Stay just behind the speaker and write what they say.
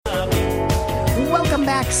Welcome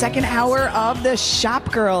back. Second hour of the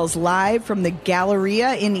Shop Girls, live from the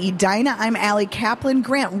Galleria in Edina. I'm Allie Kaplan.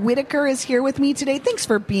 Grant Whitaker is here with me today. Thanks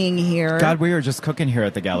for being here. God, we were just cooking here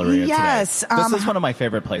at the Galleria yes, today. This is one of my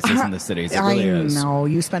favorite places in the city. It really is. I know.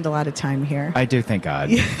 You spend a lot of time here. I do, thank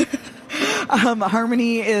God.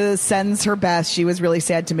 Harmony sends her best. She was really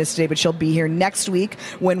sad to miss today, but she'll be here next week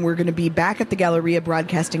when we're going to be back at the Galleria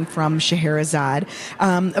broadcasting from Scheherazade.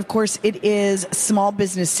 Of course, it is Small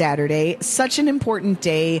Business Saturday. Such an important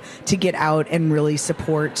day to get out and really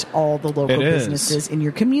support all the local businesses in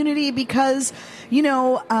your community because, you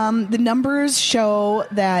know, the numbers show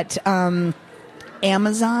that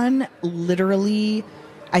Amazon literally,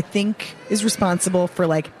 I think, is responsible for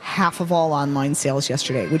like half of all online sales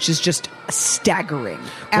yesterday, which is just staggering.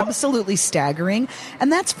 Absolutely staggering. And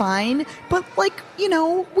that's fine. But like, you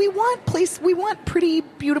know, we want pretty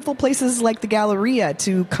beautiful places like the Galleria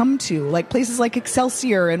to come to, like places like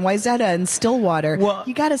Excelsior and Wayzata and Stillwater. Well,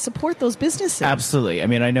 you got to support those businesses. Absolutely. I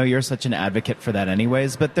mean, I know you're such an advocate for that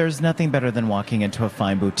anyways, but there's nothing better than walking into a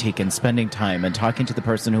fine boutique and spending time and talking to the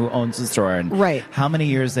person who owns the store and how many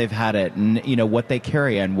years they've had it and, you know, what they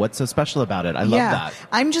carry and what's so special about it. I love that.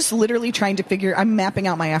 I'm just literally trying to I'm mapping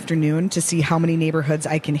out my afternoon to see how many neighborhoods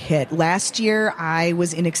I can hit. Last year, I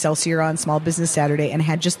was in Excelsior on Small Business Saturday and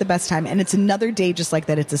had just the best time. And it's another day just like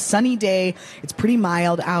that. It's a sunny day. It's pretty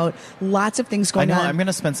mild out. Lots of things going on. I'm going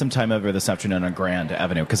to spend some time over this afternoon on Grand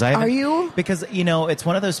Avenue. Are you? Because, you know, it's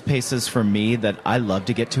one of those places for me that I love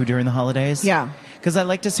to get to during the holidays. Yeah. Because I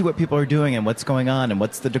like to see what people are doing and what's going on and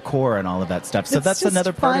what's the decor and all of that stuff. So that's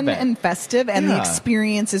another part of it. It's fun and festive, and the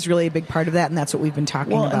experience is really a big part of that, and that's what we've been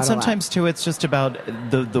talking about. And sometimes, too, it's just about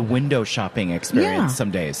the window shopping experience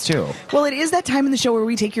some days, too. Well, it is that time in the show where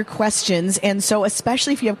we take your questions, and so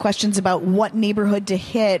especially if you have questions about what neighborhood to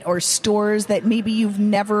hit or stores that maybe you've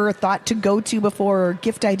never thought to go to before or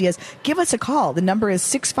gift ideas, give us a call. The number is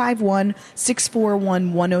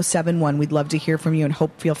 651-641-1071. We'd love to hear from you, and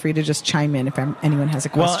feel free to just chime in if anyone has a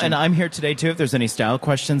question. Well, and I'm here today, too, if there's any style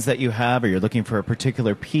questions that you have, or you're looking for a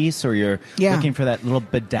particular piece, or you're looking for that little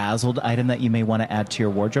bedazzled item that you may want to add to your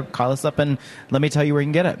wardrobe, call us up and let me tell you where you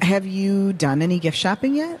can get it. Have you done any gift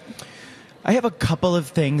shopping yet? I have a couple of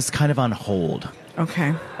things kind of on hold.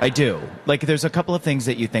 Okay. I do. Like, there's a couple of things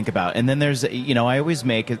that you think about. And then there's, you know, I always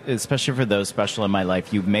make, especially for those special in my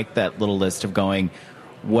life, you make that little list of going,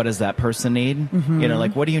 what does that person need? Mm-hmm. You know,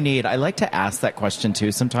 like, what do you need? I like to ask that question,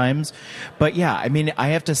 too, sometimes. But, yeah, I mean, I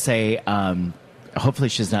have to say, hopefully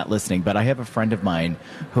she's not listening, but I have a friend of mine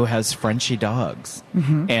who has Frenchie dogs.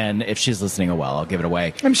 Mm-hmm. And if she's listening, I'll give it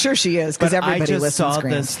away. I'm sure she is, because everybody listens. I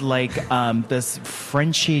just saw this, this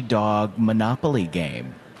Frenchie dog Monopoly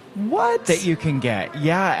game. What? That you can get.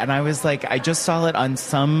 Yeah, and I was like, I just saw it on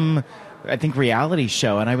some, I think, reality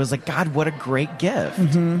show, and I was like, God, what a great gift.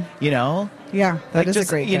 Mm-hmm. You know? Yeah, that is a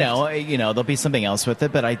great gift. You know, there'll be something else with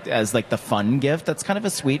it, but as like the fun gift, that's kind of a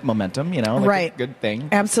sweet momentum, you know, like a good thing.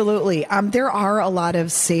 Absolutely. There are a lot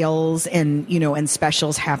of sales and, you know, and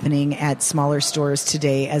specials happening at smaller stores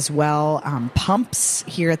today as well. Pumps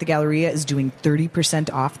here at the Galleria is doing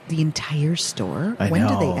 30% off the entire store. When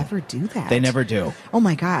do they ever do that? They never do. Oh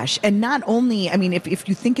my gosh. And not only, I mean, if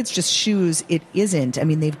you think it's just shoes, it isn't. I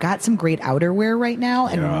mean, they've got some great outerwear right now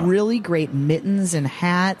and really great mittens and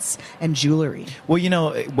hats and jewelry. Well, you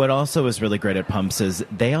know, what also is really great at Pumps is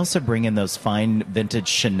they also bring in those fine vintage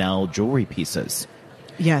Chanel jewelry pieces.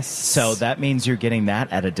 Yes. So that means you're getting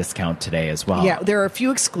that at a discount today as well. Yeah, there are a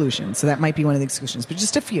few exclusions, so that might be one of the exclusions, but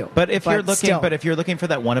just a few. But if you're looking for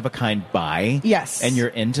that one of a kind buy, and you're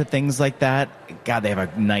into things like that, God, they have a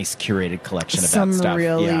nice curated collection of that stuff.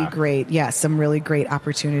 Some really great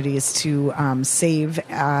opportunities to save,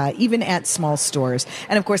 even at small stores.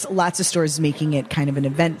 And of course, lots of stores making it kind of an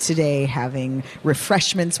event today, having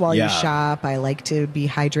refreshments while you shop. I like to be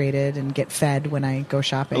hydrated and get fed when I go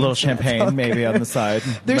shopping. A little champagne maybe on the side.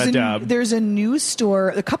 There's a new store,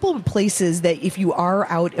 a couple of places that if you are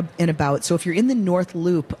out and about, so if you're in the North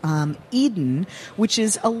Loop, Eden, which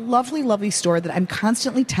is a lovely, lovely store that I'm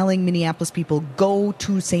constantly telling Minneapolis people, go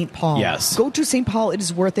to St. Paul. Yes. Go to St. Paul. It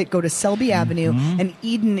is worth it. Go to Selby Avenue. And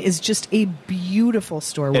Eden is just a beautiful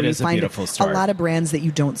store where you find a lot of brands that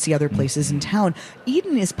you don't see other places in town.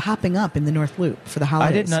 Eden is popping up in the North Loop for the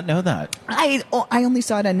holidays. I did not know that. I only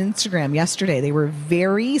saw it on Instagram yesterday. They were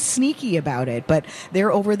very sneaky about it, but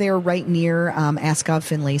they're over there right near Askov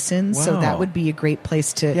Finlayson, so that would be a great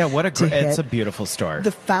place to it's a beautiful store.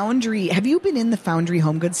 The Foundry. Have you been in the Foundry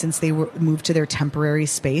Home Goods since they moved to their temporary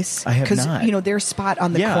space? I have not. Because, you know, their spot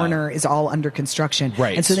on the corner is all under construction.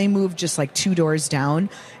 Right. And so they moved just like 2 doors down.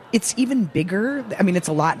 it's even bigger. I mean, it's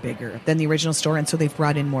a lot bigger than the original store, and so they've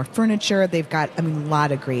brought in more furniture. They've got, a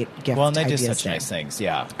lot of great gift Well, and they do ideas such there. nice things,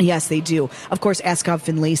 yeah. Yes, they do. Of course, Askov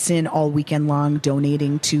Finlayson all weekend long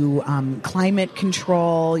donating to climate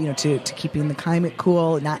control, to keeping the climate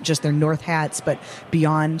cool, not just their North hats, but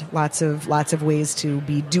beyond. Lots of ways to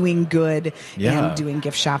be doing good and doing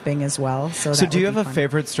gift shopping as well. So do you have a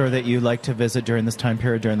favorite store that you like to visit during this time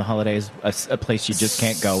period, during the holidays, a place you just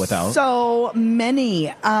can't go without? So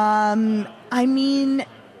many.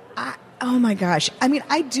 Oh my gosh.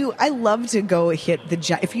 I love to go hit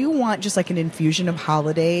if you want just like an infusion of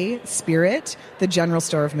holiday spirit, the General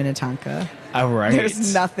Store of Minnetonka. Oh, right.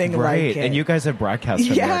 There's nothing like it. And you guys have broadcast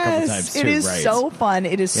from there a couple times too, it is right? so fun.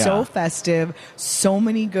 It is so festive. So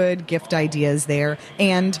many good gift ideas there,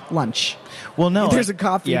 and lunch. Well, no. There's a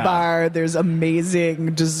coffee bar. There's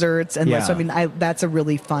amazing desserts, and that's a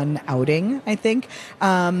really fun outing, I think.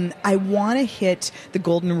 I want to hit the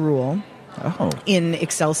Golden Rule. In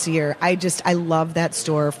Excelsior. I love that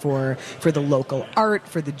store for the local art,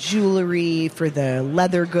 for the jewelry, for the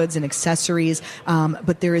leather goods and accessories.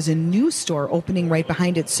 But there is a new store opening right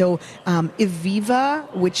behind it. So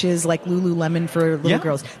Eviva, which is like Lululemon for little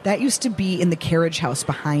girls, that used to be in the carriage house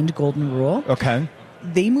behind Golden Rule. Okay.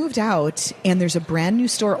 They moved out, and there's a brand new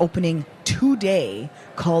store opening today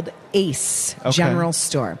called Ace General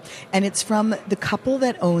Store. And it's from the couple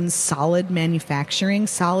that owns Solid Manufacturing.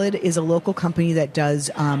 Solid is a local company that does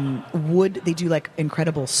wood. They do like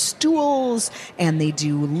incredible stools, and they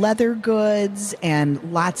do leather goods and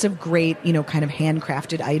lots of great, kind of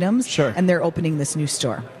handcrafted items. Sure. And they're opening this new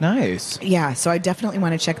store. Nice. Yeah, so I definitely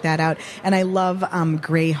want to check that out. And I love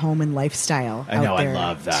Gray Home and Lifestyle. I know, out there I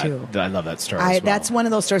love that. too. I love that store as well. That's one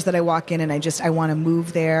of those stores that I walk in and I want to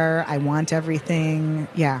move there. I want everything.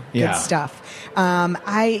 Yeah, good stuff.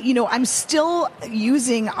 I'm still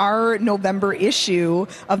using our November issue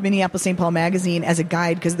of Minneapolis St. Paul Magazine as a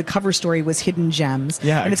guide because the cover story was Hidden Gems.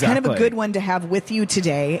 Yeah, and it's kind of a good one to have with you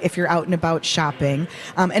today if you're out and about shopping.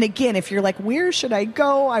 And again, if you're like, where should I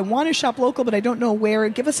go? I want to shop local, but I don't know where.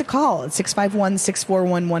 Give us a call at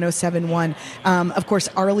 651-641-1071. Of course,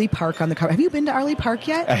 Arley Park on the cover. Have you been to Arley Park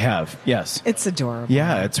yet? I have, yes. It's adorable.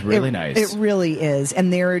 Yeah, it's really nice. It really is.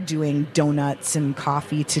 And they're doing donuts and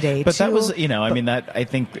coffee today, but too. That was, that I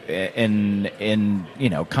think in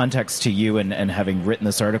context to you and having written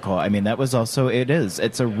this article, that was also,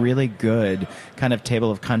 it's a really good kind of table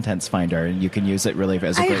of contents finder, and you can use it really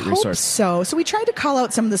as a great resource. So we tried to call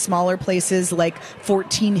out some of the smaller places like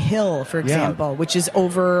 14 Hill, for example, which is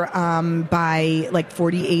over by like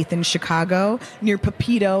 48th in Chicago near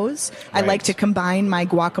Pepitos. Right. I like to combine my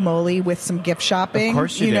guacamole with some gift shopping. Of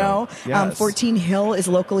course you do. Yes. 14 Hill is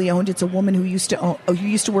locally owned. It's a woman who used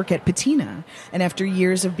to work at Patina, and after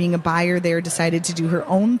years of being a buyer there, decided to do her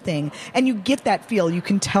own thing. And you get that feel. You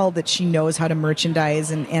can tell that she knows how to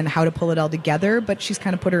merchandise and how to pull it all together, but she's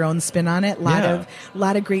kind of put her own spin on it. A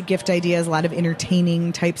lot of great gift ideas, a lot of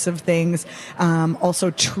entertaining types of things.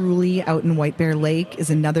 Also, Truly out in White Bear Lake is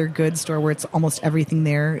another good store where it's almost everything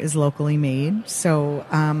there is locally made. So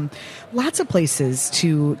lots of places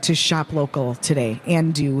to shop local today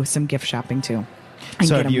and do some gift shopping too.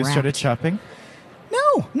 So have you started shopping?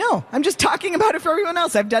 No. I'm just talking about it for everyone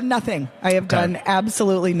else. I've done nothing. I have done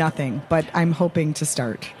absolutely nothing, but I'm hoping to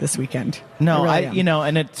start this weekend. No,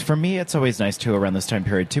 and for me, it's always nice too around this time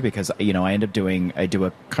period too, because, I do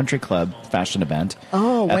a country club fashion event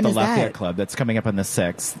at the Lafayette Club that's coming up on the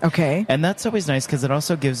 6th. Okay. And that's always nice because it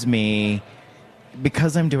also gives me,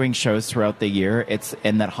 because I'm doing shows throughout the year,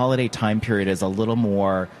 and that holiday time period is a little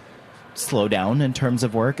more slow down in terms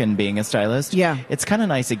of work and being a stylist. Yeah. It's kind of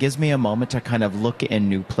nice. It gives me a moment to kind of look in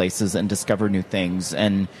new places and discover new things.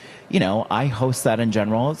 And, I host that in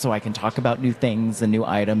general, so I can talk about new things and new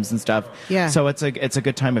items and stuff. Yeah. So it's a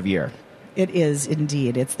good time of year. It is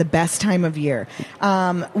indeed. It's the best time of year.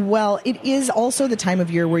 It is also the time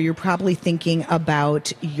of year where you're probably thinking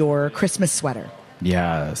about your Christmas sweater.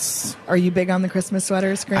 Yes. Are you big on the Christmas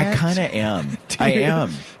sweaters, Grant? I kind of am. I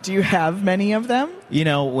am. Do you have many of them?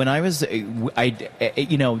 When I was,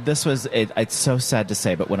 it's so sad to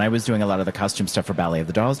say, but when I was doing a lot of the costume stuff for Ballet of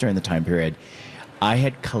the Dolls during the time period, I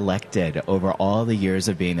had collected over all the years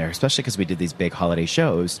of being there, especially because we did these big holiday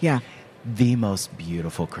shows. Yeah. The most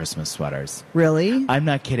beautiful Christmas sweaters. Really? I'm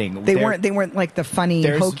not kidding. They weren't like the funny,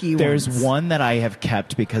 hokey ones. There's one that I have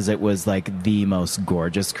kept because it was like the most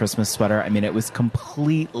gorgeous Christmas sweater. It was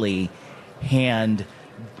completely there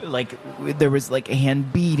was like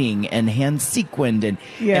hand beading and hand sequined and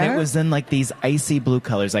it was in like these icy blue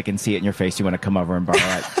colors. I can see it in your face. You want to come over and borrow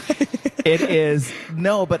it? It is.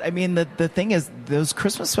 No, but the thing is, those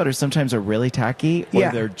Christmas sweaters sometimes are really tacky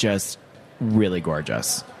or they're just really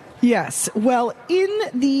gorgeous. Yes. Well, in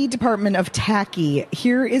the Department of Tacky,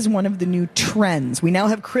 here is one of the new trends. We now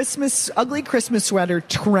have ugly Christmas sweater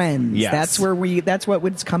trends. Yes. That's what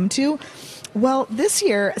it's come to. Well, this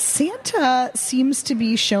year, Santa seems to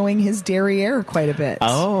be showing his derriere quite a bit.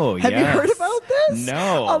 Oh, Have you heard about this?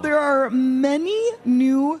 No. There are many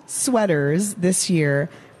new sweaters this year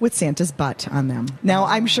with Santa's butt on them. Now,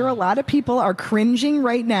 I'm sure a lot of people are cringing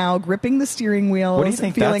right now, gripping the steering wheel, What do you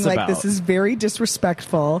think feeling that's like this about? is very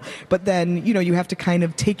disrespectful. But then, you have to kind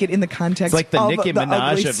of take it in the context It's like the of Nicki the ugly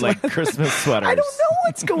Minaj of like sweater. Christmas sweaters. I don't know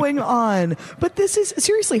what's going on. But this is,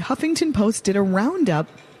 seriously, Huffington Post did a roundup.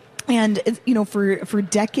 And for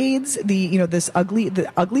decades, the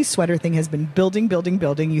ugly sweater thing has been building.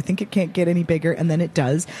 You think it can't get any bigger, and then it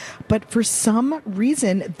does. But for some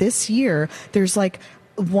reason, this year there's like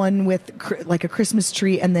one with like a Christmas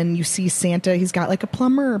tree, and then you see Santa. He's got like a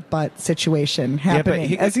plumber butt situation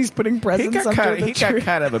happening as he's putting presents under the tree. He got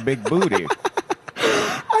kind of a big booty.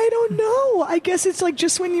 I don't know. I guess it's like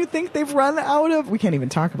just when you think they've run out of... We can't even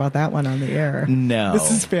talk about that one on the air. No.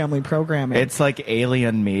 This is family programming. It's like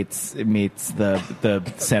Alien meets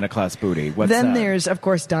the Santa Claus booty. What's then that? There's, of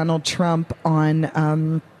course, Donald Trump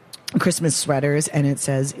on Christmas sweaters, and it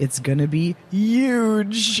says it's going to be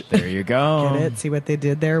huge. There you go. Get it? See what they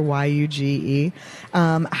did there? YUGE.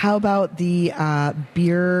 How about the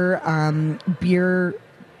beer,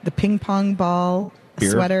 the ping pong ball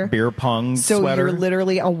sweater? Beer pong so sweater. You're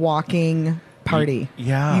literally a walking party.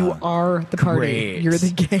 Yeah. You are the party. Great. You're the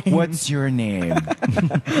game. What's your name?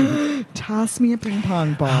 Toss me a ping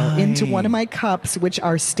pong ball into one of my cups, which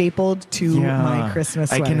are stapled to my Christmas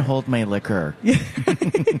sweater. I can hold my liquor.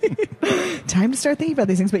 Time to start thinking about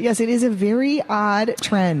these things. But yes, it is a very odd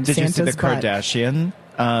trend. Did Santa's you see the butt. Kardashian?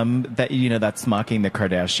 That's mocking the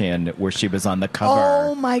Kardashian where she was on the cover.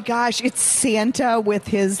 Oh my gosh, it's Santa with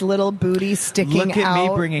his little booty sticking out. Look at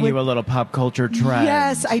me bringing you a little pop culture trend.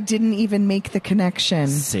 Yes, I didn't even make the connection.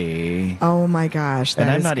 See? Oh my gosh, that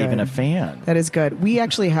and I'm is not good. even a fan. That is good. We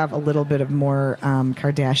actually have a little bit of more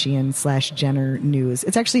Kardashian/Jenner news.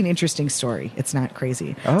 It's actually an interesting story. It's not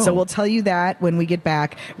crazy. Oh. So we'll tell you that when we get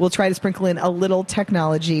back. We'll try to sprinkle in a little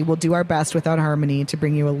technology. We'll do our best without Harmony to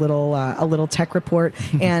bring you a little tech report.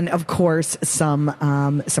 And of course, some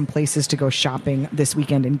places to go shopping this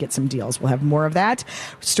weekend and get some deals. We'll have more of that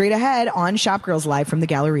straight ahead on Shop Girls Live from the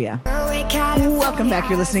Galleria. Welcome back.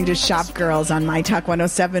 You're listening to Shop Girls on My Talk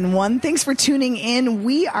 107.1. Thanks for tuning in.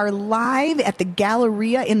 We are live at the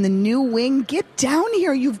Galleria in the new wing. Get down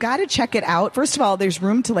here. You've got to check it out. First of all, there's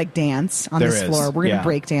room to like dance on this floor. We're going to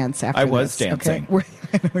break dance after I was this, dancing. Okay?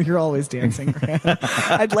 I know you're always dancing.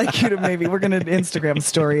 I'd like you to we're going to Instagram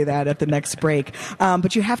story that at the next break.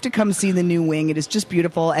 But you have to come see the new wing. It is just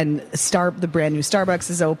beautiful. And the brand new Starbucks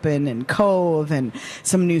is open, and Cove, and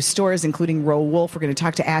some new stores, including Row Wolf. We're going to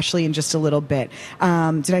talk to Ashley in just a little bit.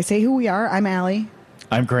 Did I say who we are? I'm Allie.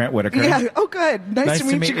 I'm Grant Whitaker. Yeah. Oh, good. Nice to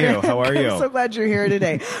meet you, Grant. How are you? I'm so glad you're here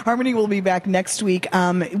today. Harmony will be back next week.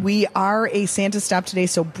 We are a Santa stop today,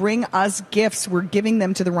 so bring us gifts. We're giving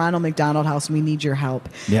them to the Ronald McDonald House, and we need your help.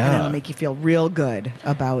 Yeah. And it'll make you feel real good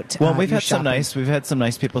about we've your had shopping. we've had some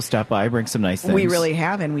nice people stop by, bring some nice things. We really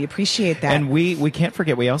have, and we appreciate that. And we can't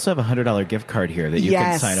forget, we also have a $100 gift card here that you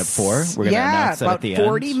can sign up for. We're going to announce that at the about end.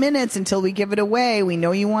 40 minutes until we give it away. We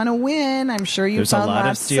know you want to win. I'm sure you've There's a found lot of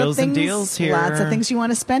lots steals of and things, deals here. Lots of things you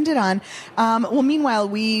want to spend it on. Well, meanwhile,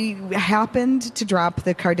 we happened to drop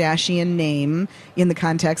the Kardashian name in the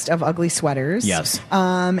context of ugly sweaters. Yes.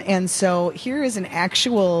 And so here is an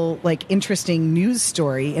actual, interesting news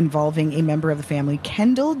story involving a member of the family.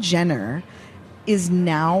 Kendall Jenner is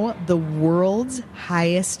now the world's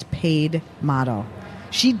highest paid model.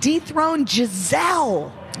 She dethroned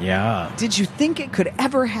Giselle. Yeah. Did you think it could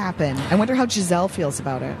ever happen? I wonder how Giselle feels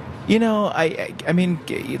about it. I mean,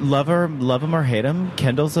 love him or hate him,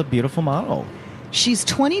 Kendall's a beautiful model. She's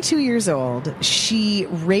 22 years old. She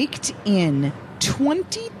raked in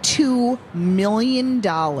 $22 million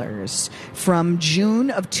from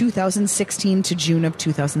June of 2016 to June of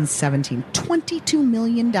 2017. $22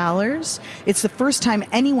 million. It's the first time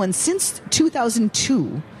anyone since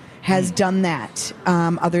 2002 has done that,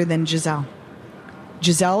 other than Giselle.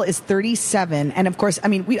 Giselle is 37, and of course, I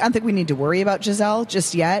don't think we need to worry about Giselle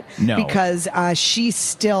just yet. No. Because she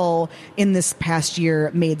still, in this past year,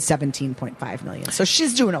 made $17.5 million. So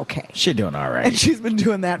she's doing okay. She's doing all right. And she's been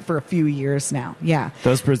doing that for a few years now. Yeah.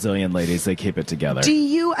 Those Brazilian ladies, they keep it together. Do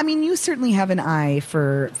you, you certainly have an eye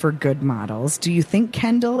for good models. Do you think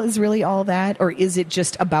Kendall is really all that? Or is it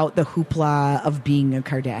just about the hoopla of being a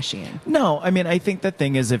Kardashian? No, I think the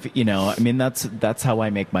thing is, that's how I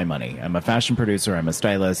make my money. I'm a fashion producer. I'm a a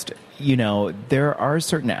stylist, you know, there are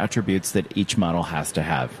certain attributes that each model has to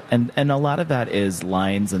have. And a lot of that is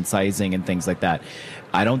lines and sizing and things like that.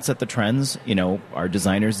 I don't set the trends, you know, our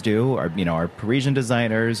designers do, our Parisian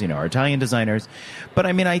designers, you know, our Italian designers. But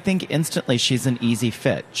I mean, I think instantly she's an easy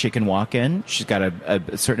fit. She can walk in. She's got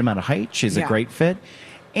a certain amount of height. She's a great fit.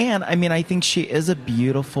 And I mean, I think she is a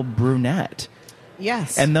beautiful brunette.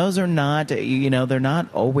 Yes. And those are not, you know, they're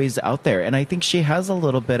not always out there. And I think she has a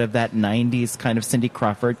little bit of that 90s kind of Cindy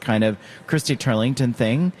Crawford, kind of Christy Turlington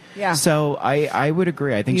thing. Yeah. So I would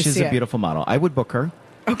agree. I think she's a beautiful model. I would book her.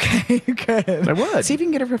 Okay, good. I would. See if you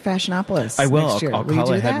can get her for Fashionopolis. I will. Next year. I'll Will call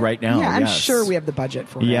you do ahead that? right now. Yeah, I'm yes. sure we have the budget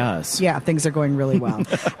for it. Yes. Yeah, things are going really well.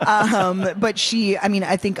 But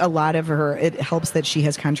I think a lot of her, it helps that she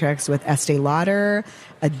has contracts with Estee Lauder,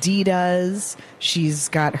 Adidas. She's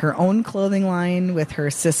got her own clothing line with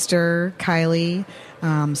her sister, Kylie.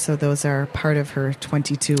 So those are part of her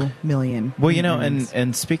 22 million. Well, you know,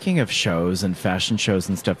 and speaking of shows and fashion shows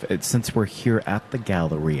and stuff, since we're here at the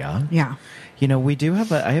Galleria, yeah, you know, we do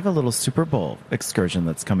have I have a little Super Bowl excursion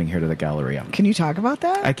that's coming here to the Galleria. Can you talk about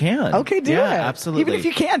that? I can. Okay, do it. Absolutely. Even if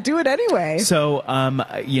you can't, do it anyway. So,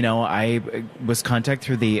 you know, I was contacted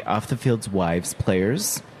through the Off the Field's Wives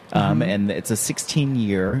Players, and it's a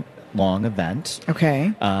 16-year long event.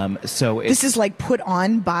 Okay. So this is like put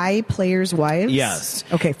on by players' wives? Yes.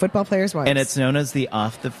 Okay, football players' wives. And it's known as the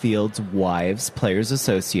Off the Field's Wives Players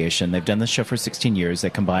Association. They've done this show for 16 years. They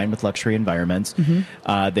combine with Luxury Environments.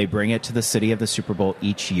 They bring it to the city of the Super Bowl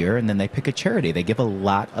each year, and then they pick a charity. They give a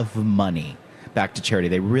lot of money back to charity.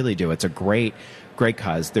 They really do. It's a great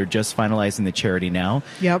cause. They're just finalizing the charity now.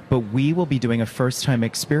 Yep. But we will be doing a first-time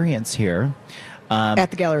experience here. At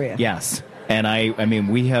the Galleria. Yes. And I mean,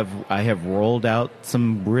 I have rolled out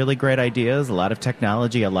some really great ideas, a lot of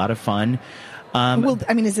technology, a lot of fun. Well,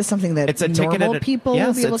 I mean, is this something that normal people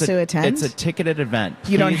will be able to attend? It's a ticketed event.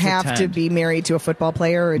 You don't have to be married to a football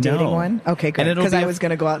player or dating one? Okay, good. Because I was going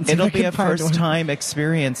to go out and see it'll if I be a could find one. first-time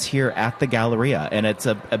experience here at the Galleria, and it's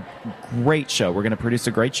a great show. We're going to produce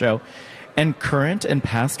a great show. And current and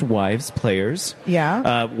past wives players,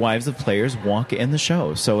 wives of players walk in the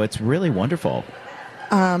show. So it's really wonderful.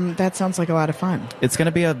 That sounds like a lot of fun. It's going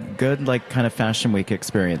to be a good, like, kind of fashion week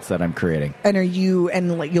experience that I'm creating. And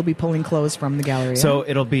you'll be pulling clothes from the Galleria? So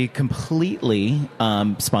it'll be completely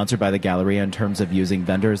sponsored by the Galleria in terms of using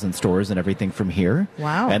vendors and stores and everything from here.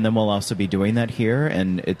 Wow. And then we'll also be doing that here,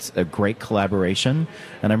 and it's a great collaboration,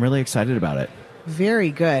 and I'm really excited about it. Very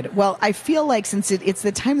good. Well, I feel like since it's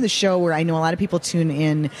the time of the show where I know a lot of people tune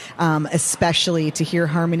in, especially to hear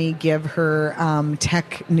Harmony give her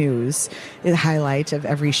tech news, the highlight of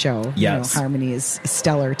every show. Yes. You know, Harmony's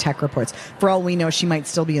stellar tech reports. For all we know, she might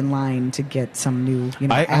still be in line to get some new,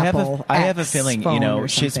 Apple I have a feeling,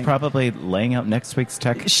 she's probably laying out next week's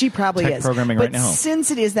tech. She probably tech is programming but right now. Since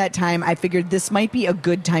it is that time, I figured this might be a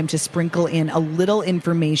good time to sprinkle in a little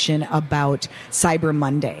information about Cyber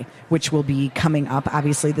Monday, which will be coming up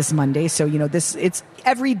obviously this Monday. So, it's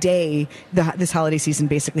every day this holiday season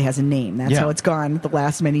basically has a name. That's how it's gone the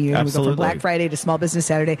last many years. Absolutely. We go from Black Friday to Small Business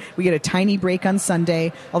Saturday. We get a tiny break on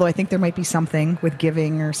Sunday, although I think there might be something with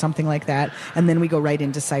giving or something like that. And then we go right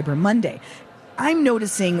into Cyber Monday. I'm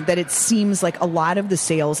noticing that it seems like a lot of the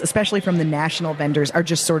sales, especially from the national vendors, are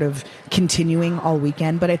just sort of continuing all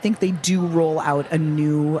weekend. But I think they do roll out a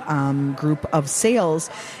new group of sales,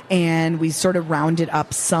 and we sort of rounded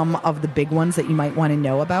up some of the big ones that you might want to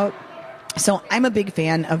know about. So I'm a big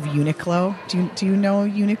fan of Uniqlo. Do you know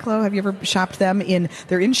Uniqlo? Have you ever shopped them?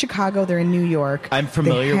 They're in Chicago. They're in New York. I'm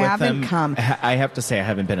familiar with them. They haven't come. I have to say I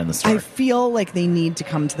haven't been in the store. I feel like they need to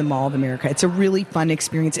come to the Mall of America. It's a really fun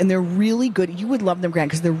experience, and they're really good. You would love them,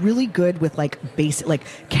 Grant, because they're really good with like basic, like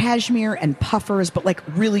cashmere and puffers, but like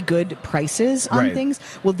really good prices on things.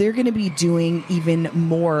 Well, they're going to be doing even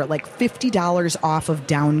more, like $50 off of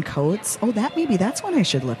down coats. Oh, that's one I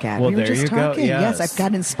should look at. Well, we were there just you go. talking. Yes. I've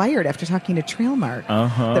got inspired after talking to Trailmark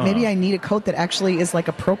that maybe I need a coat that actually is like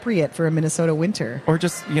appropriate for a Minnesota winter. Or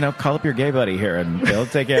just, call up your gay buddy here and they'll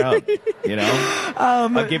take you out.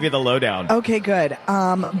 I'll give you the lowdown. Okay, good.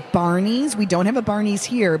 Barney's. We don't have a Barney's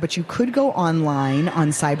here, but you could go online on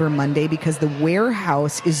Cyber Monday because the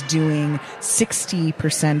warehouse is doing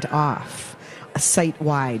 60% off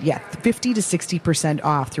site-wide. Yeah, 50 to 60%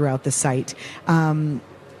 off throughout the site.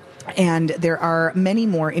 And there are many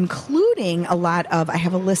more, including I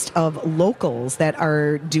have a list of locals that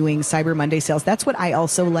are doing Cyber Monday sales. That's what I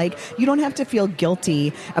also like. You don't have to feel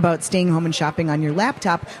guilty about staying home and shopping on your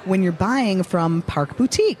laptop when you're buying from Park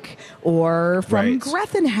Boutique or from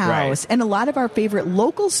Grethen House. And a lot of our favorite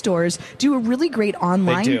local stores do a really great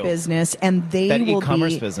online business, and they that will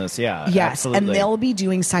e-commerce business, yes, absolutely. and they'll be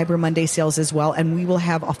doing Cyber Monday sales as well, and we will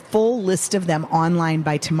have a full list of them online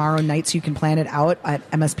by tomorrow night, so you can plan it out at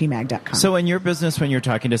mspmag.com. So in your business, when you're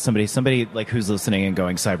talking to somebody like who's listening and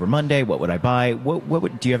going Cyber Monday, what would I buy?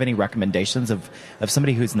 Do you have any recommendations of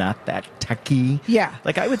somebody who's not that techie? Yeah.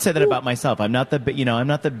 Like I would say that about myself. I'm not the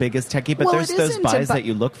biggest techie, but there's those buys that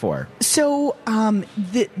you look for. So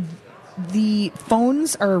the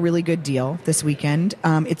phones are a really good deal this weekend.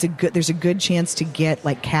 There's a good chance to get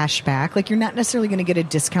like cash back. Like you're not necessarily going to get a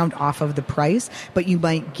discount off of the price, but you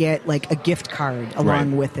might get like a gift card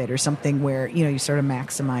along with it or something where, you sort of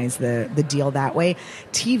maximize the deal that way.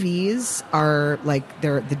 TVs are like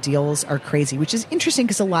the deals are crazy, which is interesting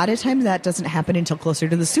because a lot of times that doesn't happen until closer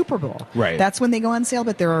to the Super Bowl. Right. That's when they go on sale,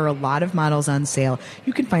 but there are a lot of models on sale.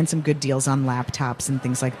 You can find some good deals on laptops and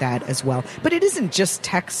things like that as well. But it isn't just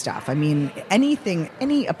tech stuff. I mean, anything,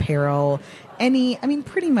 any apparel,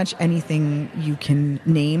 pretty much anything you can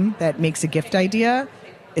name that makes a gift idea,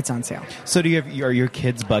 it's on sale. So are your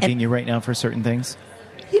kids bugging you right now for certain things?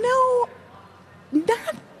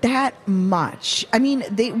 Not that much. I mean,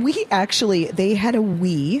 they had a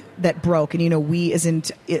Wii that broke, and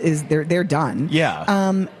Wii they're done.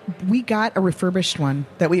 Yeah. We got a refurbished one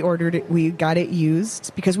that we ordered. We got it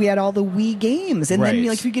used because we had all the Wii games, and then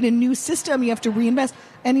if you get a new system, you have to reinvest.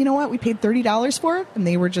 And you know what? We paid $30 for it, and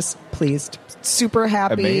they were just pleased, super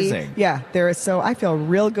happy. Amazing. Yeah, so I feel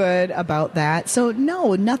real good about that. So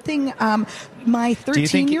no, nothing. My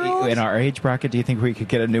 13-year-old in our age bracket, do you think we could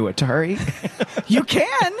get a new Atari? You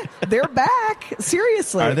can. They're back.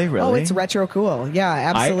 Seriously. Are they really? Oh, it's retro cool. Yeah,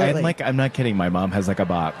 absolutely. I'm not kidding. My mom has like a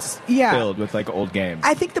box filled with like old games.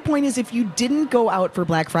 I think the point is if you didn't go out for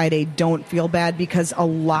Black Friday, don't feel bad because a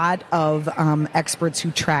lot of experts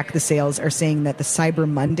who track the sales are saying that the Cyber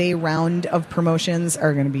Monday round of promotions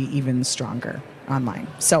are going to be even stronger online.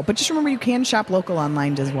 So, but just remember, you can shop local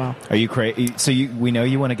online as well. Are you crazy? So we know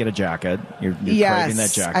you want to get a jacket. You're craving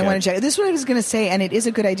that jacket. I want a jacket. This is what I was going to say, and it is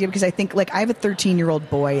a good idea because I think, like, I have a 13-year-old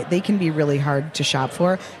boy. They can be really hard to shop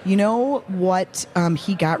for. You know what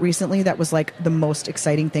he got recently that was like the most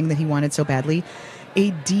exciting thing that he wanted so badly?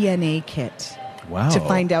 A DNA kit. Wow. To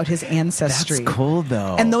find out his ancestry. That's cool,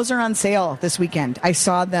 though. And those are on sale this weekend. I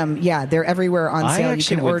saw them. Yeah, they're everywhere on sale. You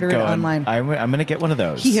can order it online. I'm going to get one of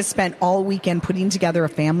those. He has spent all weekend putting together a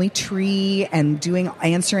family tree and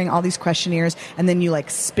answering all these questionnaires, and then you like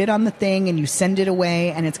spit on the thing and you send it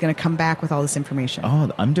away, and it's going to come back with all this information.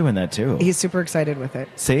 Oh, I'm doing that too. He's super excited with it.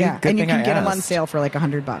 See, yeah, good and you thing can I get them asked. on sale for like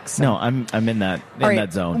 $100. So. No, I'm in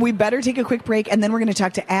that zone. We better take a quick break, and then we're going to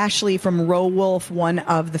talk to Ashley from Row Wolf, one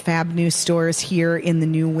of the Fab News stores here in the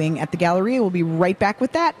new wing at the Galleria. We'll be right back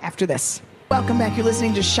with that after this. Welcome back. You're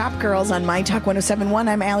listening to Shop Girls on My Talk 107.1.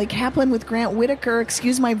 I'm Allie Kaplan with Grant Whitaker.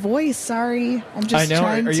 Excuse my voice. Sorry. I'm just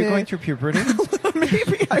trying to... Are you going through puberty?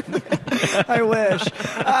 Maybe. I wish.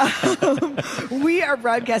 We are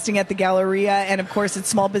broadcasting at the Galleria, and of course it's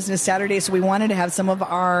Small Business Saturday, so we wanted to have some of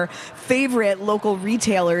our favorite local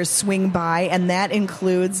retailers swing by, and that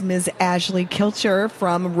includes Ms. Ashley Kilcher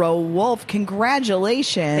from Row Wolf.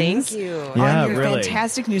 Congratulations. Thank you. On your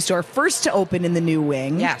fantastic new store. First to open in the new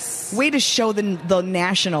wing. Yes. Way to show the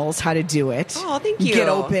nationals how to do it. Oh, thank you. Get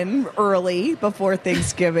open early before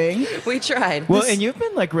Thanksgiving. We tried. Well, and you've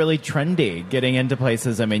been like really trendy getting into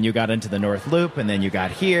places. I mean, you got into the North Loop, and then you got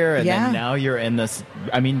here, and then now you're in this.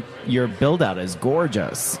 I mean, your build out is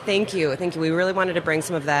gorgeous. Thank you. We really wanted to bring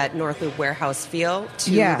some of that North Loop warehouse feel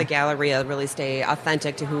to the Galleria, really stay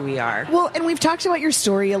authentic to who we are. Well, and we've talked about your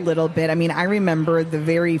story a little bit. I mean, I remember the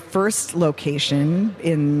very first location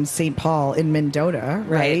in St. Paul in Mendota,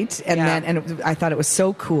 right? And then I thought it was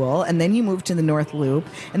so cool. And then you moved to the North Loop.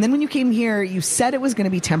 And then when you came here, you said it was going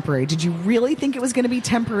to be temporary. Did you really think it was going to be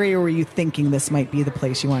temporary, or were you thinking this might be the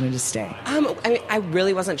place you wanted to stay? I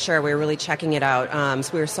really wasn't sure. We were really checking it out.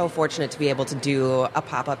 So we were so fortunate to be able to do a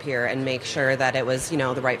pop-up here and make sure that it was,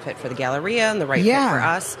 the right fit for the Galleria and the right fit for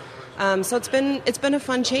us. So it's been a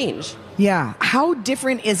fun change. Yeah. How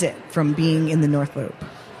different is it from being in the North Loop?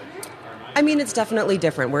 I mean, it's definitely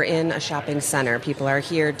different. We're in a shopping center. People are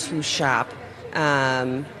here to shop.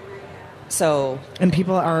 And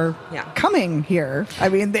people are coming here. I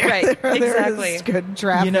mean, there's good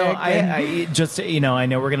traffic. I just, I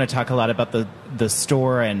know we're going to talk a lot about the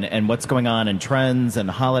store and what's going on and trends and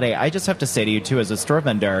holiday. I just have to say to you, too, as a store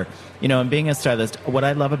vendor, and being a stylist, what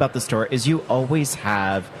I love about the store is you always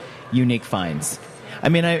have unique finds. I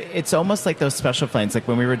mean, it's almost like those special finds. Like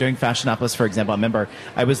when we were doing Fashionopolis, for example, I remember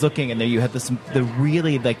I was looking and there you had the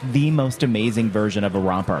really like the most amazing version of a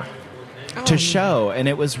romper to show, and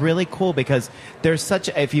it was really cool because there's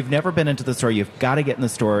if you've never been into the store, you've got to get in the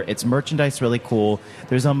store. It's merchandise really cool.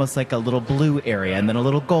 There's almost like a little blue area and then a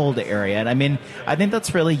little gold area, and I mean, I think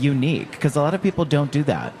that's really unique because a lot of people don't do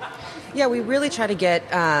that. Yeah, we really try to get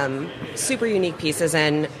super unique pieces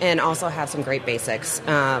and also have some great basics.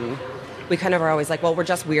 We kind of are always like, well, we're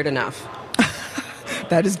just weird enough.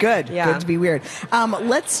 That is good. Yeah. Good to be weird.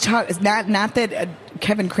 Let's talk. Not that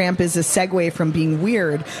Kevin Kramp is a segue from being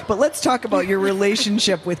weird, but let's talk about your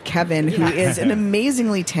relationship with Kevin, who is an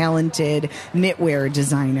amazingly talented knitwear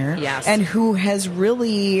designer, and who has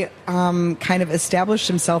really kind of established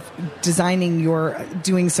himself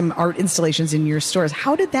doing some art installations in your stores.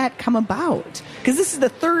 How did that come about? Because this is the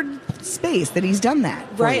third space that he's done that.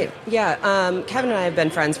 Right. Yeah. Kevin and I have been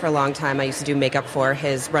friends for a long time. I used to do makeup for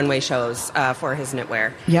his runway shows for his knitwear.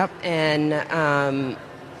 Yep. And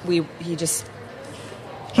he just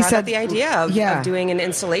brought up the idea of doing an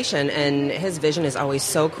installation, and his vision is always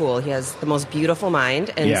so cool. He has the most beautiful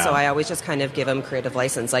mind, and so I always just kind of give him creative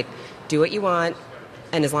license, like, do what you want,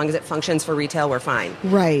 and as long as it functions for retail, we're fine.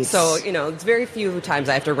 Right. So, it's very few times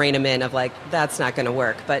I have to rein him in of like, that's not going to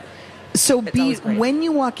work, but... So when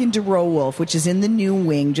you walk into Row Wolf, which is in the new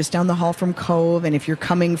wing, just down the hall from Cove, and if you're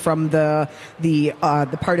coming from the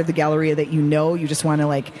part of the Galleria that you just want to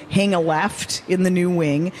like hang a left in the new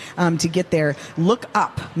wing to get there, look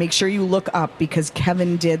up. Make sure you look up because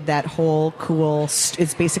Kevin did that whole cool.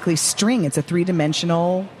 It's basically string. It's a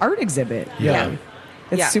 3-dimensional art exhibit. Yeah.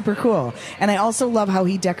 It's super cool. And I also love how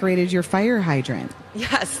he decorated your fire hydrant.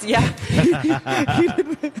 Yes, yeah.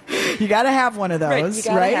 You got to have one of those, right? You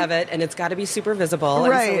got to have it, and it's got to be super visible.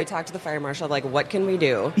 Right. And so we talked to the fire marshal, like, what can we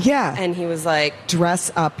do? Yeah. And he was like... dress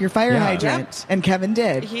up your fire hydrant. Yep. And Kevin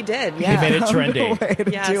did. He did, He made it trendy. Way to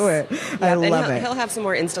do it. Yep. I love it. He'll have some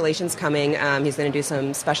more installations coming. He's going to do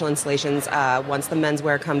some special installations once the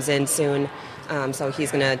menswear comes in soon. So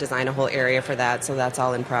he's going to design a whole area for that. So that's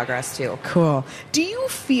all in progress too. Cool. Do you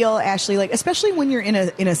feel, Ashley, like especially when you're in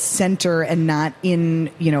a center and not in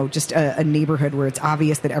just a neighborhood where it's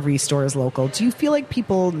obvious that every store is local? Do you feel like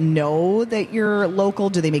people know that you're local?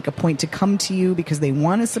 Do they make a point to come to you because they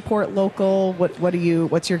want to support local?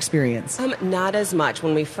 What's your experience? Not as much.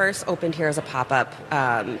 When we first opened here as a pop-up,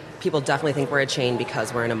 people definitely think we're a chain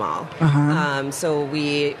because we're in a mall. So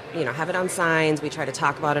we have it on signs. We try to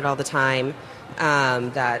talk about it all the time.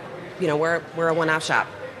 That we're a one-off shop.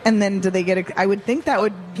 And then do they get? I would think that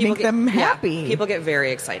would make them happy. Yeah, people get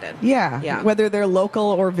very excited. Yeah. Whether they're local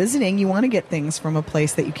or visiting, you want to get things from a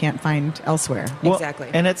place that you can't find elsewhere. Well, exactly.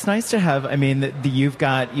 And it's nice to have. I mean, you've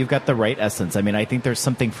got the right essence. I mean, I think there's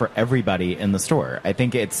something for everybody in the store. I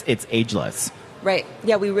think it's ageless. Right.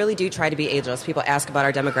 Yeah, we really do try to be ageless. People ask about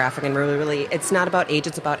our demographic, and really, it's not about age,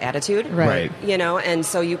 it's about attitude. Right. And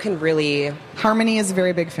so you can really... Harmony is a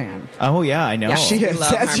very big fan. Oh, yeah, I know. Yeah, she is.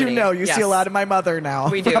 As Harmony. You know, you see a lot of my mother now.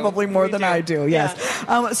 We do. Probably more We than do. I do, yes.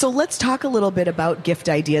 Yeah. So let's talk a little bit about gift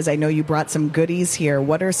ideas. I know you brought some goodies here.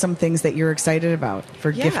 What are some things that you're excited about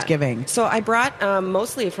for gift giving? So I brought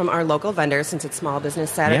mostly from our local vendors since it's Small Business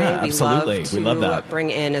Saturday. Yeah, absolutely. We love love to that. bring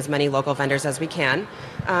in as many local vendors as we can.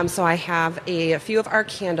 So I have a few of our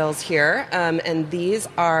candles here, and these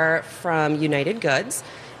are from United Goods,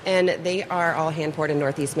 and they are all hand-poured in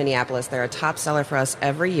Northeast Minneapolis. They're a top seller for us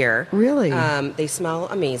every year. Really? They smell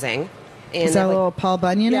amazing. And Is that a little Paul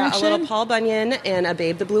Bunyan action? Yeah, a little Paul Bunyan and a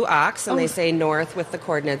Babe the Blue Ox, and they say north with the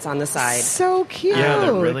coordinates on the side. So cute. Yeah,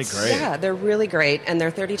 they're really great. Yeah, they're really great, and they're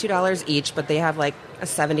 $32 each, but they have like a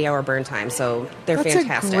 70-hour burn time, so they're fantastic.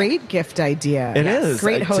 That's a great gift idea. It is.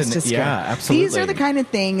 Great It's hostess gift. yeah, absolutely. These are the kind of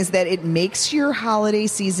things that it makes your holiday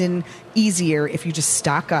season easier if you just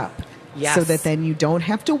stock up. Yes. So that then you don't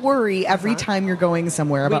have to worry every time you're going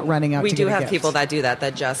somewhere about running out to get a gift. We do have people that do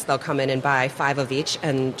that just, they'll come in and buy 5 of each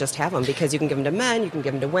and just have them because you can give them to men, you can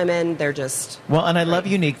give them to women. They're just... Well, and I love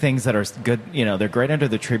unique things that are good. They're great under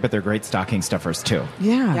the tree, but they're great stocking stuffers, too.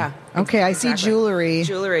 Yeah. Okay, I see jewelry.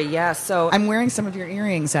 Jewelry, yeah. So I'm wearing some of your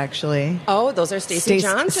earrings, actually. Oh, those are Stacy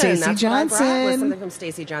Johnson. Stacy That's Johnson. what I brought was something from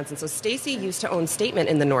Stacy Johnson. So Stacy used to own Statement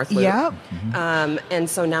in the North Loop. Yep. And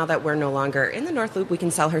so now that we're no longer in the North Loop, we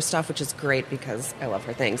can sell her stuff, which which is great because I love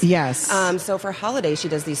her things. Yes. So for holiday, she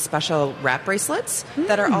does these special wrap bracelets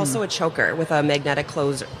that are also a choker with a magnetic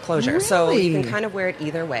closure. Really? So you can kind of wear it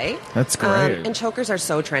either way. That's great. And chokers are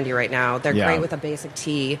so trendy right now. They're Yeah. great with a basic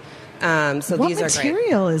tee. So what these are great.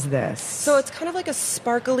 material is this? So it's kind of like a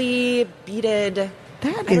sparkly, beaded.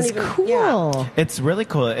 That is cool. Yeah. It's really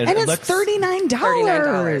cool. And it's looks, $39.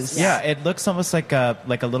 $39, Yeah, it looks almost like a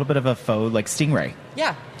little bit of a faux like stingray.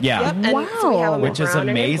 Yeah. Yeah. Yep. And so we have them in Which is brown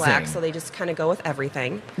and in black, amazing. so they just kind of go with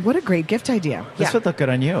everything. What a great gift idea. This Yeah. would look good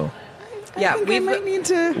on you. Yeah, I think I might need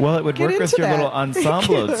to. Well, it would get work with into your that. little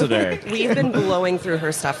ensemble today. We've been blowing through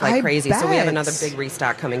her stuff like I crazy, so we have bet. another big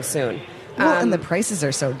restock coming soon. Well, and the prices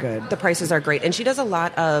are so good. The prices are great, and she does a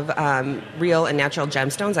lot of real and natural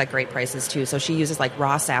gemstones at great prices too. So she uses like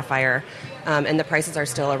raw sapphire, and the prices are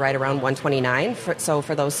still right around $129. So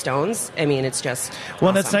for those stones, I mean, it's just Well,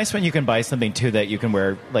 and it's awesome. nice when you can buy something too that you can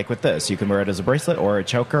wear, like with this. You can wear it as a bracelet or a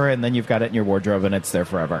choker, and then you've got it in your wardrobe, and it's there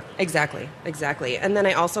forever. Exactly. And then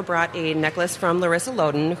I also brought a necklace from Larissa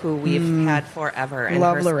Loden, who we've had forever. And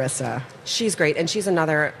Love hers- Larissa. She's great, and she's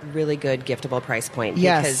another really good giftable price point.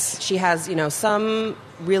 Yes. Because she has, some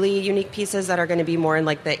really unique pieces that are going to be more in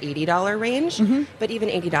like the $80 range, but even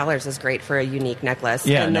 $80 is great for a unique necklace.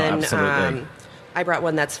 Yeah, and no, then, absolutely. I brought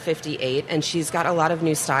one that's $58, and she's got a lot of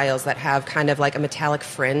new styles that have kind of like a metallic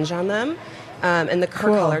fringe on them. And her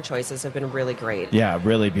Cool. color choices have been really great. Yeah,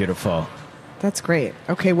 really beautiful. That's great.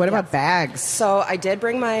 Okay, what about bags? So I did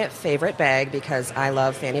bring my favorite bag because I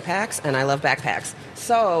love fanny packs and I love backpacks.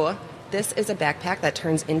 So this is a backpack that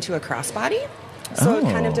turns into a crossbody. So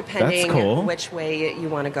kind of Oh, depending that's cool. which way you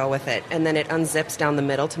want to go with it. And then it unzips down the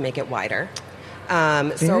middle to make it wider.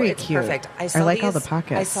 So Very it's cute. perfect. I like all the I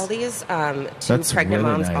pockets. sell these to That's pregnant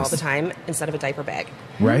really moms all nice. the time instead of a diaper bag.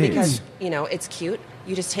 Right. Because, it's cute.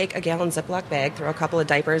 You just take a gallon Ziploc bag, throw a couple of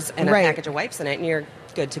diapers and Right. a package of wipes in it, and you're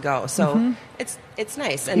good to go. So it's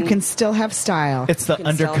nice. And You can still have style. It's the You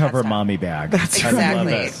can still have undercover style. mommy bag. That's I love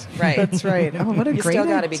exactly it. right. That's right. Oh, what a You great still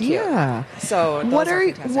idea. gotta be cute. So those what are are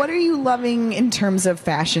fantastic. what are you loving in terms of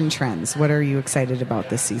fashion trends? What are you excited about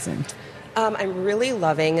this season? I'm really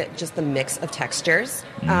loving just the mix of textures.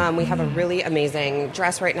 We have a really amazing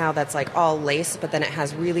dress right now that's like all lace, but then it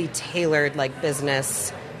has really tailored like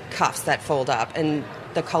business cuffs that fold up, and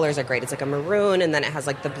the colors are great. It's like a maroon, and then it has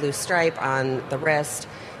like the blue stripe on the wrist,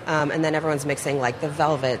 and then everyone's mixing like the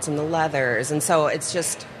velvets and the leathers, and so it's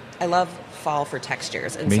just I love fall for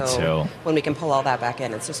textures, and Me so too. when we can pull all that back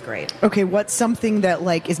in, it's just great. Okay, what's something that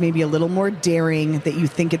like is maybe a little more daring that you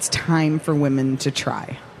think it's time for women to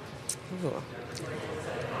try? Ooh.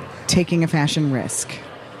 Taking a fashion risk.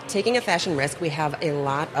 Taking a fashion risk, we have a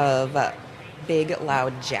lot of big,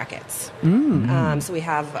 loud jackets. So we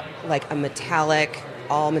have like a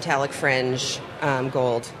all metallic fringe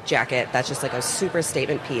gold jacket that's just like a super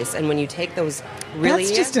statement piece. And when you take those really...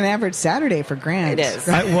 That's just an average Saturday for Grant. It is.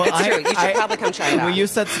 It's true. You should probably come try it out. Well, you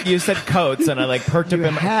said coats, and I like perked up You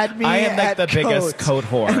in my. had me I am like at the biggest coats. coat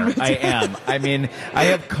whore. I am. I mean, I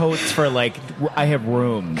have coats for like I have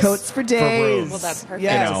rooms. Coats for days. rooms. Well, that's perfect.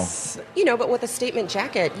 Yes. But with a statement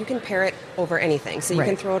jacket, you can pair it over anything. So you Right.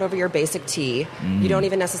 can throw it over your basic tee. You don't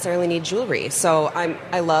even necessarily need jewelry. So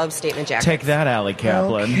I love statement jackets. Take that, Allie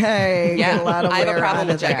Kaplan. Okay. Yeah, Get a lot of I have a wear problem out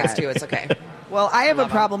with of jackets that. too. It's okay. Well, I have a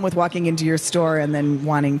Love 'em. problem with walking into your store and then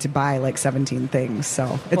wanting to buy like 17 things.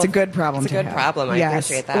 So it's a good problem it's a to good have. problem. I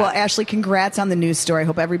appreciate that. Well, Ashley, congrats on the news store. I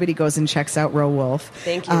hope everybody goes and checks out Row Wolf.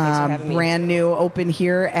 Thank you. Thanks for having me. Brand new, open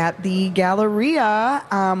here at the Galleria.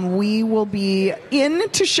 We will be in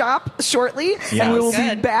to shop shortly, and Yes. we will be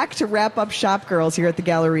Good. back to wrap up Shop Girls here at the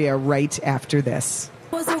Galleria right after this.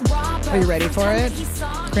 Are you ready for it,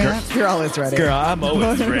 Grant? You're always ready. Girl, I'm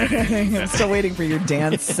always ready. I'm still waiting for your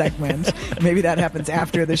dance segment. Maybe that happens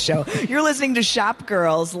after the show. You're listening to Shop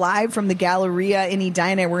Girls live from the Galleria in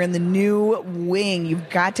Edina. We're in the new wing. You've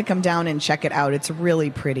got to come down and check it out. It's really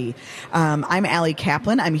pretty. I'm Allie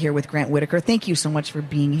Kaplan. I'm here with Grant Whitaker. Thank you so much for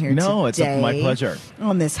being here No, today. it's my pleasure.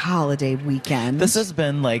 On this holiday weekend. This has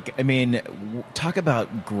been like, talk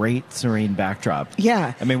about great serene backdrop.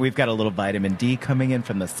 Yeah. I mean, we've got a little vitamin D coming in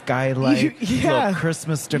from the skylight. Little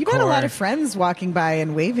Christmas decor. You've had a lot of friends walking by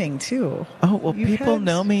and waving too. Oh, well, You people had-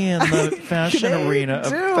 know me in the fashion They arena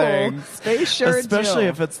do. of things. They sure Especially do.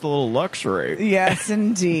 if it's the little luxury. Yes,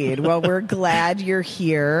 indeed. Well, we're glad you're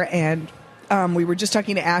here. And we were just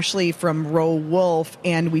talking to Ashley from Row Wolf,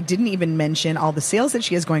 and we didn't even mention all the sales that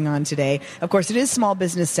she has going on today. Of course, it is Small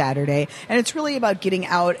Business Saturday, and it's really about getting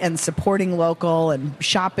out and supporting local and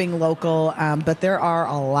shopping local. But there are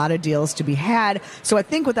a lot of deals to be had. So I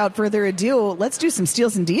think without further ado, let's do some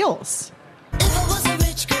steals and deals. If I was a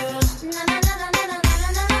rich girl, na na na na na na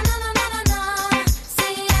na na na na na na.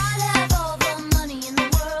 See, I'd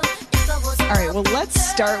Well, let's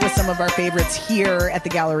start with some of our favorites here at the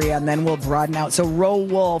Galleria, and then we'll broaden out. So Row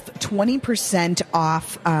Wolf, 20%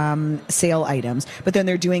 off sale items, but then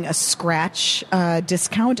they're doing a scratch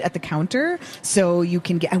discount at the counter, so you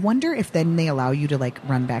can get. I wonder if then they allow you to like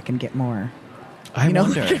run back and get more. I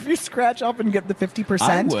wonder. Like if you scratch up and get the 50%,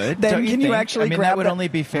 I would. then can you actually grab that would only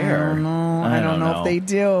be fair. I don't know if they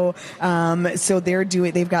do. So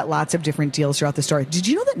they've got lots of different deals throughout the store. Did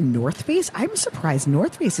you know that North Face? I'm surprised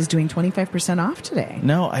North Face is doing 25% off today.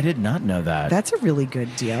 No, I did not know that. That's a really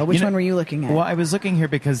good deal. Which one were you looking at? Well, I was looking here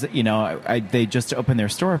because they just opened their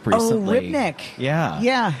store up recently. Oh, Ribnik.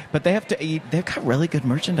 Yeah. But they've got really good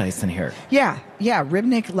merchandise in here. Yeah.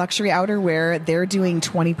 Ribnik Luxury Outerwear, they're doing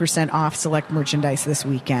 20% off select merchandise this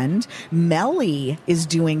weekend. Melly is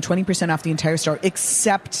doing 20% off the entire store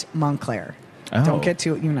except Montclair. Oh. Don't get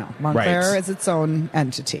too, Montclair is its own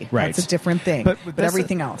entity. Right. That's a different thing. But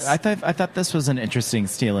everything else. I thought this was an interesting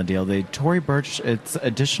steal and deal. The Tory Burch, it's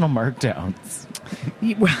additional markdowns.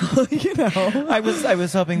 Well, I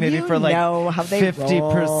was hoping maybe for like how they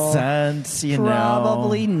 50%.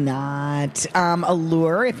 Probably not.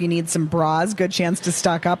 Allure, if you need some bras, good chance to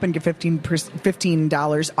stock up and get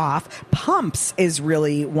 $15 off. Pumps is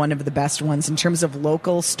really one of the best ones in terms of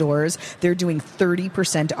local stores. They're doing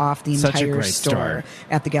 30% off the entire store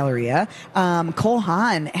at the Galleria. Cole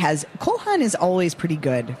Haan is always pretty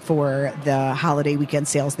good for the holiday weekend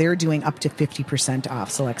sales. They're doing up to 50%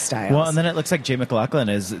 off select styles. Well, and then it looks like J. McLaughlin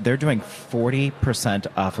they're doing 40%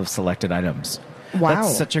 off of selected items. Wow.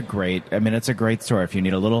 That's such a great, it's a great store if you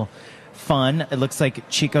need a little fun. It looks like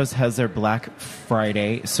Chico's has their Black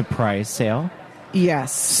Friday surprise sale.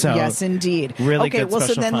 Yes, indeed. Really good well,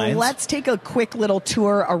 so then finds. Let's take a quick little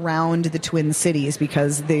tour around the Twin Cities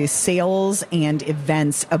because the sales and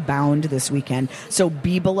events abound this weekend. So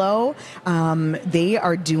Bibelo,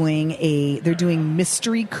 they're doing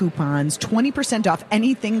mystery coupons, 20% off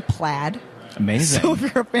anything plaid. Amazing. So if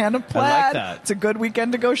you're a fan of plaid, I like that. It's a good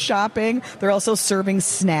weekend to go shopping. They're also serving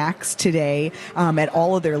snacks today at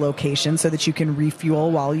all of their locations so that you can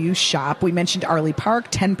refuel while you shop. We mentioned Arley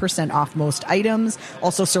Park, 10% off most items.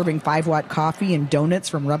 Also serving 5-watt coffee and donuts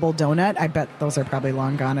from Rebel Donut. I bet those are probably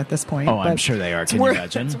long gone at this point. Oh, I'm sure they are. Can you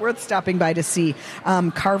imagine? It's worth stopping by to see.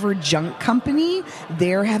 Carver Junk Company,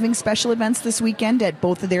 they're having special events this weekend at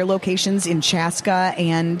both of their locations in Chaska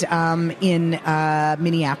and in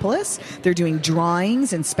Minneapolis. They're doing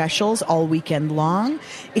drawings and specials all weekend long.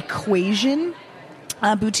 Equation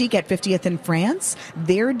Boutique at 50th in France,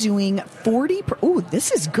 they're doing 40%. Oh,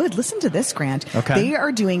 this is good. Listen to this, Grant. Okay. They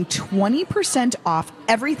are doing 20% off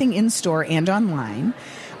everything in store and online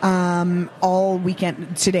all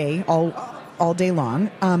weekend today, all day long.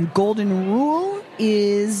 Golden Rule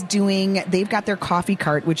they've got their coffee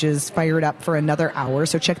cart, which is fired up for another hour,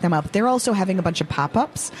 so check them out. They're also having a bunch of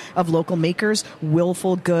pop-ups of local makers,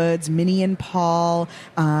 Willful Goods, Minnie and Paul,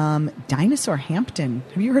 Dinosaur Hampton.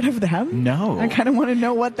 Have you heard of them? No. I kind of want to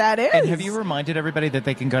know what that is. And have you reminded everybody that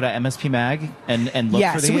they can go to MSP Mag and look for these?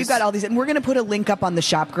 Yeah, so we've got all these, and we're going to put a link up on the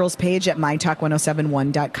Shop Girls page at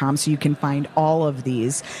mytalk1071.com so you can find all of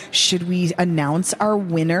these. Should we announce our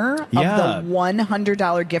winner of the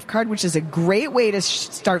 $100 gift card, which is a great way to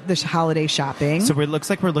start this holiday shopping? So it looks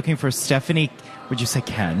like we're looking for Stephanie. Would you say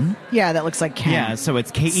Ken? Yeah, that looks like Ken. Yeah, so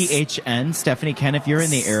it's Kehn, Stephanie Ken. If you're in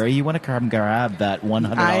the area, you want to come grab that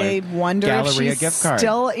 $100 I wonder Galleria if she's gift card.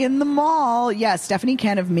 Still in the mall. Yeah, Stephanie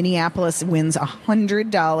Ken of Minneapolis wins a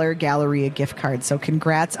 $100 Galleria gift card. So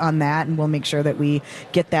congrats on that, and we'll make sure that we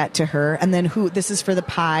get that to her. And then this is for the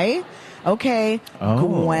pie. Okay,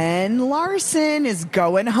 Gwen Larson is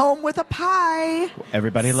going home with a pie.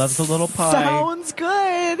 Everybody loves a little pie. Sounds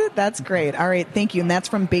good. That's great. All right, thank you. And that's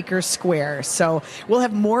from Baker Square. So we'll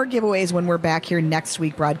have more giveaways when we're back here next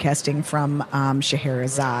week broadcasting from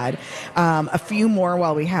Scheherazade. A few more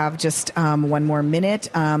while we have just one more minute.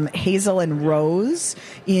 Hazel and Rose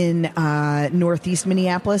in Northeast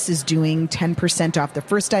Minneapolis is doing 10% off the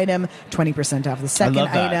first item, 20% off the second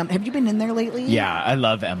item. Have you been in there lately? Yeah, I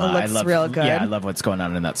love Emma. I love real good. Yeah, I love what's going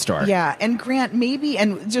on in that store. Yeah, and Grant,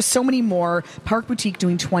 and just so many more. Park Boutique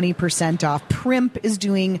doing 20% off. Primp is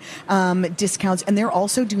doing discounts, and they're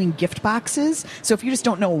also doing gift boxes. So if you just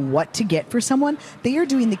don't know what to get for someone, they are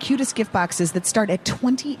doing the cutest gift boxes that start at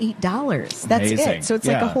 $28. That's Amazing. it. So it's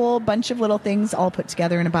like a whole bunch of little things all put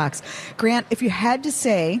together in a box. Grant, if you had to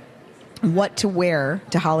say what to wear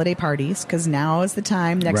to holiday parties, because now is the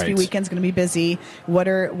time. Next few weekends going to be busy. What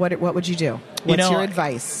would you do? What's your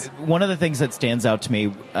advice? One of the things that stands out to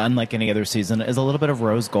me, unlike any other season, is a little bit of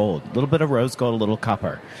rose gold. A little bit of rose gold, a little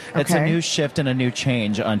copper. It's a new shift and a new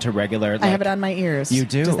change onto regular. I have it on my ears. You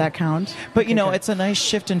do? Does that count? But, it's a nice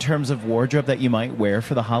shift in terms of wardrobe that you might wear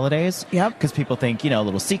for the holidays. Yep. Because people think, a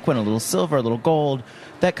little sequin, a little silver, a little gold.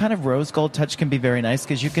 That kind of rose gold touch can be very nice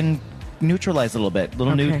because you can neutralize a little bit.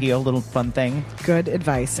 Little nude heel, little fun thing. Good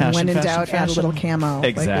advice. And when in doubt, add a little camo.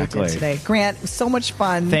 Exactly. Like we did today. Grant, so much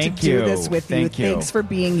fun to do this with you. Thanks for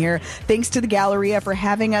being here. Thanks to the Galleria for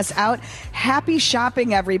having us out. Happy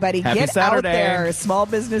shopping, everybody. Happy Get Saturday. out there. Small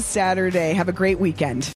Business Saturday. Have a great weekend.